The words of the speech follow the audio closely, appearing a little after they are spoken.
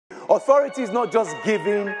Authority is not just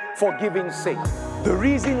giving for giving's sake. The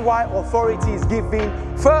reason why authority is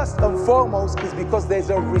given first and foremost is because there's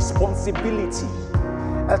a responsibility.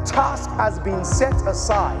 A task has been set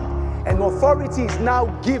aside, and authority is now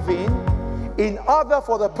given in order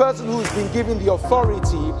for the person who's been given the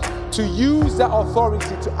authority to use that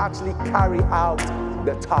authority to actually carry out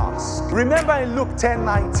the task. Remember in Luke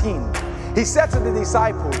 10:19, he said to the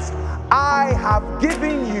disciples, I have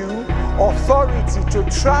given you authority to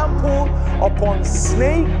trample upon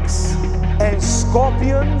snakes and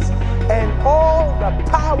scorpions and all the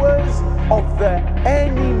powers of the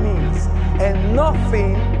enemies, and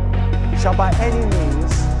nothing shall by any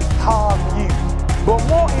means harm you. But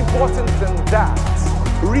more important than that,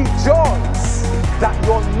 rejoice that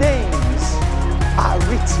your names are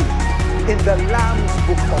written in the Lamb's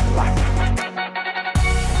book of life.